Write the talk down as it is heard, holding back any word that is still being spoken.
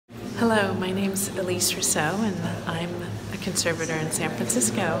Hello, my name's Elise Rousseau, and I'm a conservator in San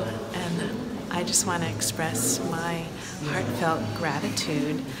Francisco, and I just want to express my heartfelt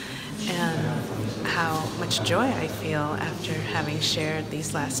gratitude and how much joy I feel after having shared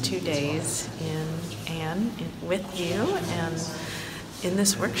these last 2 days with you and in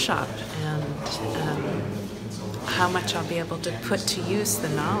this workshop, and how much I'll be able to put to use the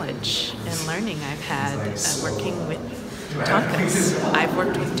knowledge and learning I've had working with Thangkas. I've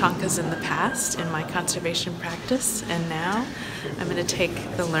worked with Thangkas in the past in my conservation practice, and now I'm going to take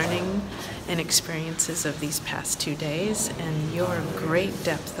the learning and experiences of these past 2 days and your great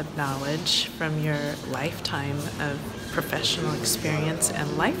depth of knowledge from your lifetime of professional experience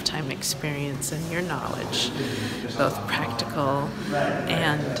and lifetime experience and your knowledge, both practical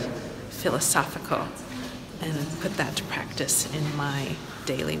and philosophical, and put that to practice in my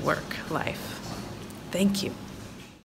daily work life. Thank you.